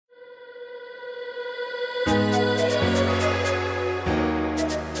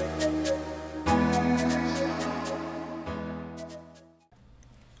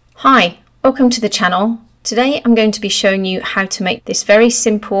Hi, welcome to the channel. Today I'm going to be showing you how to make this very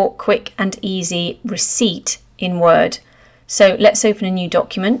simple, quick and easy receipt in Word. So let's open a new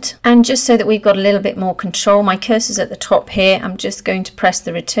document, and just so that we've got a little bit more control, my cursor's at the top here. I'm just going to press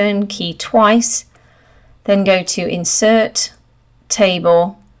the return key twice, then go to Insert,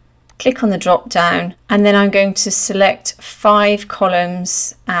 Table, click on the drop down, and then I'm going to select 5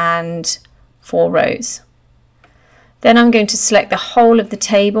 columns and 4 rows. Then I'm going to select the whole of the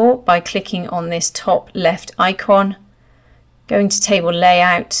table by clicking on this top left icon, going to Table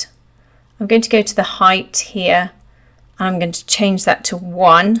Layout. I'm going to go to the height here, and I'm going to change that to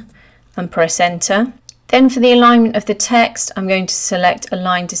 1 and press Enter. Then for the alignment of the text, I'm going to select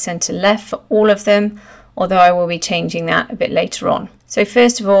Align to Center Left for all of them, although I will be changing that a bit later on. So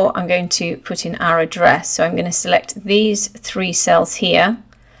first of all, I'm going to put in our address. So I'm going to select these 3 cells here,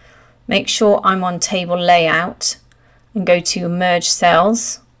 make sure I'm on Table Layout, and go to Merge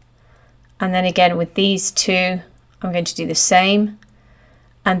Cells, and then again with these 2 I'm going to do the same,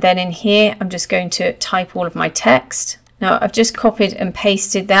 and then in here I'm just going to type all of my text. Now I've just copied and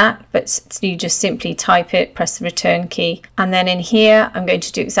pasted that, but you just simply type it, press the return key, and then in here I'm going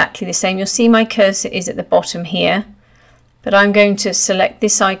to do exactly the same. You'll see my cursor is at the bottom here, but I'm going to select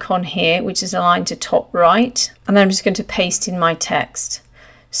this icon here which is aligned to top right, and then I'm just going to paste in my text.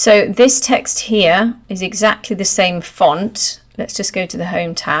 So this text here is exactly the same font. Let's just go to the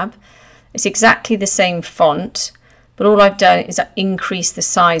Home tab. It's exactly the same font, but all I've done is increase the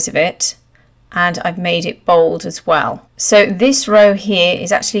size of it, and I've made it bold as well. So this row here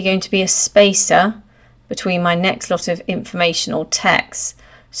is actually going to be a spacer between my next lot of information or text.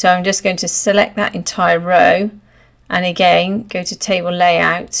 So I'm just going to select that entire row, and again go to Table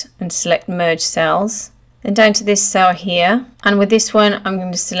Layout and select Merge Cells. Then down to this cell here, and with this one I'm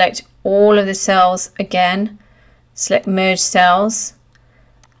going to select all of the cells again, select Merge Cells,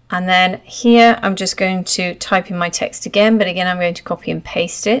 and then here I'm just going to type in my text again, but again I'm going to copy and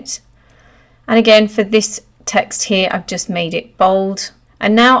paste it. And again for this text here I've just made it bold,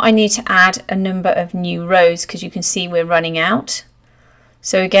 and now I need to add a number of new rows because you can see we're running out.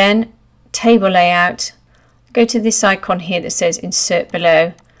 So again, Table Layout, go to this icon here that says Insert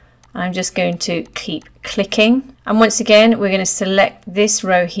Below, and I'm just going to keep clicking, and once again we're going to select this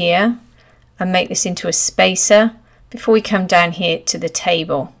row here and make this into a spacer before we come down here to the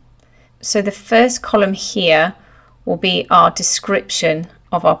table. So the first column here will be our description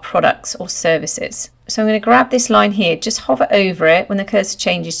of our products or services. So I'm going to grab this line here, just hover over it. When the cursor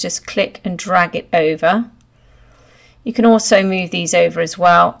changes, just click and drag it over. You can also move these over as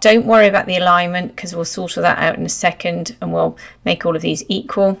well. Don't worry about the alignment because we'll sort that out in a second, and we'll make all of these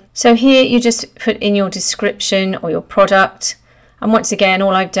equal. So here you just put in your description or your product, and once again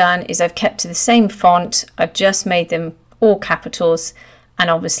all I've done is I've kept to the same font. I've just made them all capitals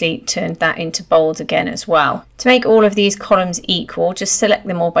and obviously turned that into bold again as well. To make all of these columns equal, just select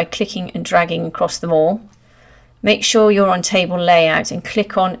them all by clicking and dragging across them all. Make sure you're on Table Layout and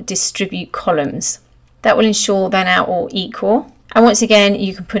click on Distribute Columns. That will ensure they're now all equal. And once again,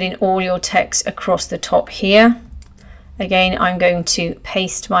 you can put in all your text across the top here. Again, I'm going to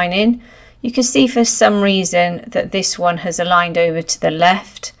paste mine in. You can see for some reason that this one has aligned over to the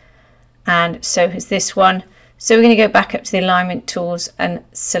left, and so has this one. So we're going to go back up to the alignment tools and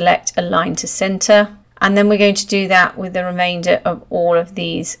select Align to Center. And then we're going to do that with the remainder of all of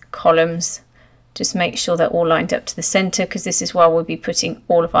these columns. Just make sure they're all lined up to the center, because this is where we'll be putting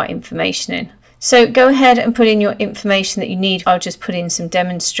all of our information in. So go ahead and put in your information that you need. I'll just put in some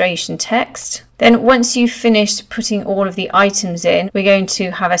demonstration text. Then once you've finished putting all of the items in, we're going to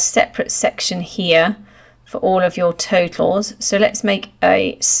have a separate section here for all of your totals. So let's make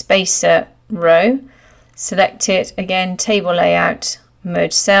a spacer row. Select it, again, Table Layout,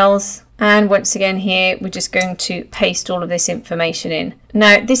 Merge Cells. And once again here, we're just going to paste all of this information in.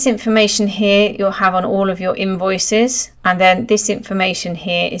 Now this information here you'll have on all of your invoices, and then this information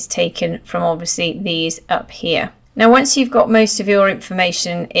here is taken from obviously these up here. Now once you've got most of your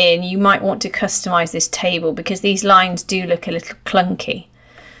information in, you might want to customize this table because these lines do look a little clunky.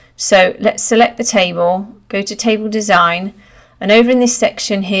 So let's select the table, go to Table Design, and over in this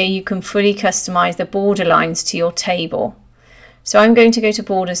section here you can fully customize the border lines to your table. So I'm going to go to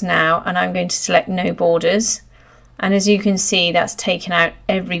Borders now, and I'm going to select No Borders, and as you can see that's taken out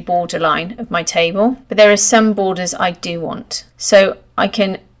every border line of my table, but there are some borders I do want. So I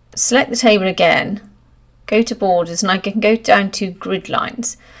can select the table again, go to Borders, and I can go down to Grid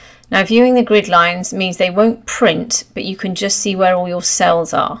Lines. Now viewing the grid lines means they won't print, but you can just see where all your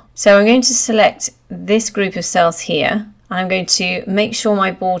cells are. So I'm going to select this group of cells here, I'm going to make sure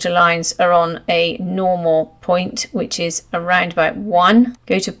my border lines are on a normal point, which is around about 1.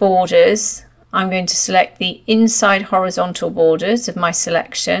 Go to borders. I'm going to select the inside horizontal borders of my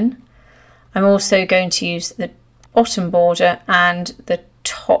selection. I'm also going to use the bottom border and the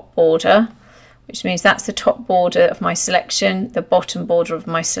top border, which means that's the top border of my selection, the bottom border of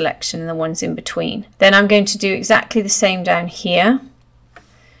my selection, and the ones in between. Then I'm going to do exactly the same down here.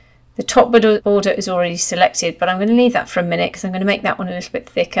 The top border is already selected, but I'm going to leave that for a minute because I'm going to make that one a little bit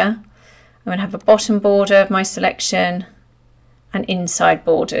thicker. I'm going to have a bottom border of my selection and inside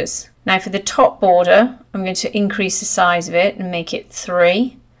borders. Now for the top border, I'm going to increase the size of it and make it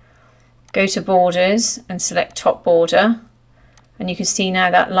 3. Go to borders and select top border. And you can see now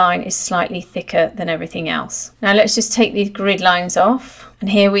that line is slightly thicker than everything else. Now let's just take these grid lines off. And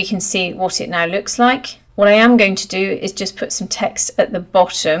here we can see what it now looks like. What I am going to do is just put some text at the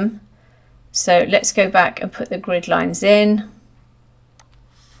bottom. So let's go back and put the grid lines in.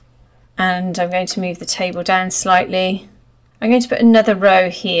 And I'm going to move the table down slightly. I'm going to put another row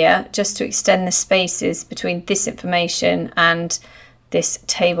here just to extend the spaces between this information and this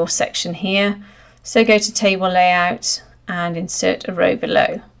table section here. So go to table layout and insert a row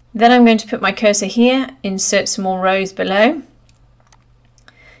below. Then I'm going to put my cursor here, insert some more rows below.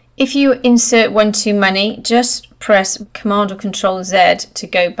 If you insert one too many, just press Command or Control Z to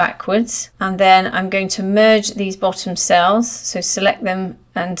go backwards. And then I'm going to merge these bottom cells. So select them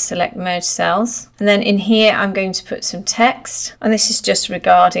and select merge cells. And then in here, I'm going to put some text. And this is just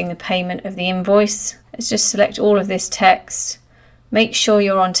regarding the payment of the invoice. Let's just select all of this text. Make sure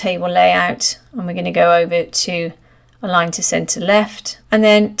you're on table layout. And we're going to go over to align to center left. And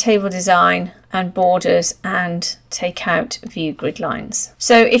then table design and borders and take out view grid lines.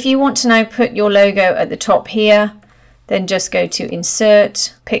 So if you want to now put your logo at the top here, then just go to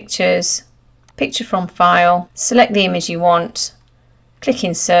insert, pictures, picture from file, select the image you want, click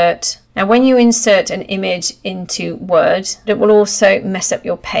insert. Now when you insert an image into Word, it will also mess up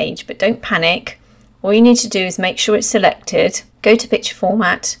your page, but don't panic. All you need to do is make sure it's selected, go to picture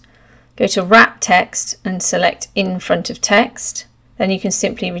format, go to wrap text and select in front of text. Then you can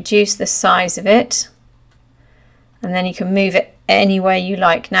simply reduce the size of it and then you can move it anywhere you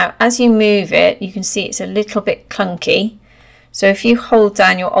like. Now as you move it, you can see it's a little bit clunky. So if you hold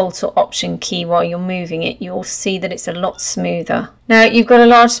down your Alt or Option key while you're moving it, you'll see that it's a lot smoother. Now you've got a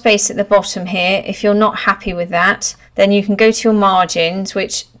large space at the bottom here. If you're not happy with that, then you can go to your margins,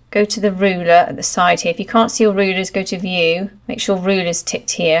 which go to the ruler at the side here. If you can't see your rulers, go to View, make sure ruler's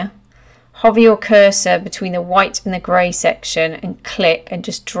ticked here. Hover your cursor between the white and the grey section and click and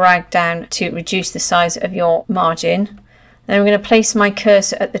just drag down to reduce the size of your margin. Then I'm going to place my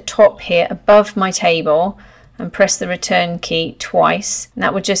cursor at the top here above my table and press the return key twice. And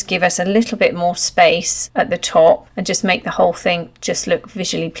that would just give us a little bit more space at the top and just make the whole thing just look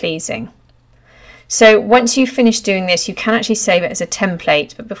visually pleasing. So once you've finished doing this, you can actually save it as a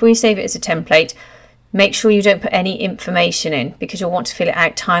template. But before you save it as a template, make sure you don't put any information in because you'll want to fill it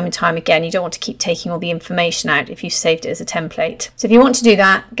out time and time again. You don't want to keep taking all the information out if you've saved it as a template. So if you want to do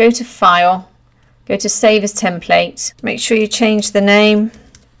that, go to File, go to Save as Template. Make sure you change the name.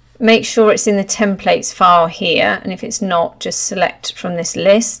 Make sure it's in the Templates file here. And if it's not, just select from this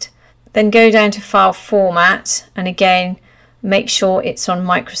list. Then go down to File Format. And again, make sure it's on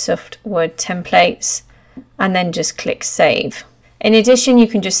Microsoft Word Templates. And then just click Save. In addition, you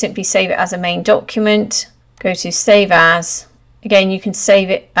can just simply save it as a main document. Go to Save As. Again, you can save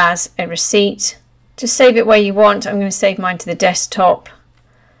it as a receipt. Just save it where you want. I'm going to save mine to the desktop.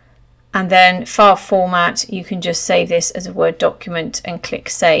 And then File Format, you can just save this as a Word document and click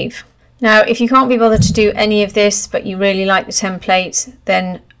Save. Now, if you can't be bothered to do any of this, but you really like the template,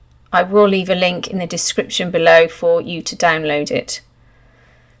 then I will leave a link in the description below for you to download it.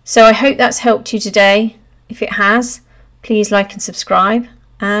 So I hope that's helped you today. If it has, please like and subscribe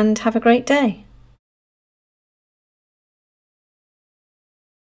and have a great day.